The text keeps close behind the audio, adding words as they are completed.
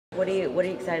What are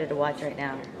you excited to watch right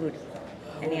now?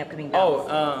 Any upcoming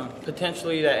bouts?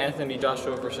 Potentially that Anthony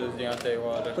Joshua versus Deontay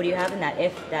Wilder. Who do you have in that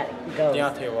if that goes?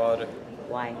 Deontay Wilder.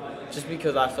 Why? Just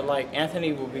because I feel like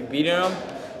Anthony will be beating him,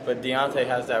 but Deontay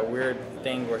has that weird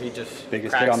thing where he just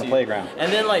biggest kid on the playground.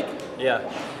 And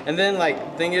then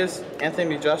thing is,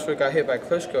 Anthony Joshua got hit by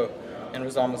Klitschko and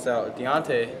was almost out.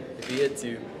 Deontay, if he hits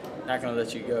you, not gonna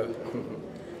let you go.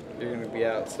 You're gonna be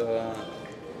out. So,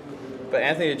 but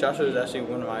Anthony Joshua is actually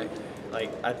one of my,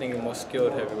 I think, the most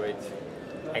skilled heavyweights,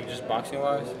 just boxing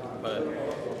wise. But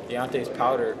Deontay's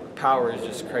power is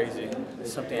just crazy.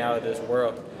 It's something out of this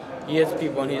world. He hits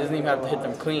people and he doesn't even have to hit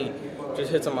them clean.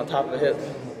 Just hits them on top of the hip,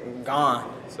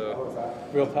 gone. So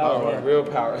real power. Real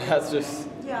power. That's just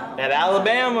at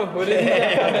Alabama. What is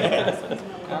it?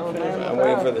 Alabama. I'm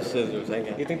waiting for the scissors.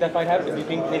 You think that fight happens? Do you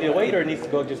think they need to wait or it needs to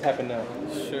go just happen now?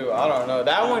 Shoot, I don't know.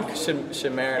 That one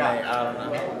should marinate. I don't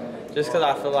know. Just because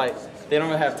I feel like they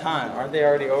don't have time. Aren't they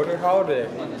already older? How old are they?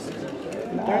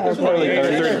 They're probably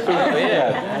 30.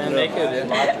 Yeah, and they could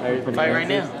fight right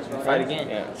now. Fight again.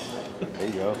 Yeah. There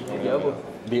you go.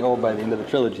 Be old by the end of the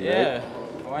trilogy, right? Yeah.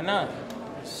 Why not?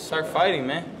 Start fighting,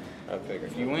 man. I figure.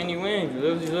 If you win, you win. If you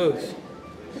lose, you lose.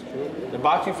 The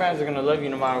boxing fans are gonna love you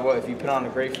no matter what. If you put on a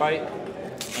great fight,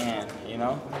 and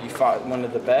you fought one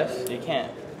of the best, they can't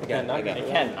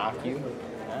knock you.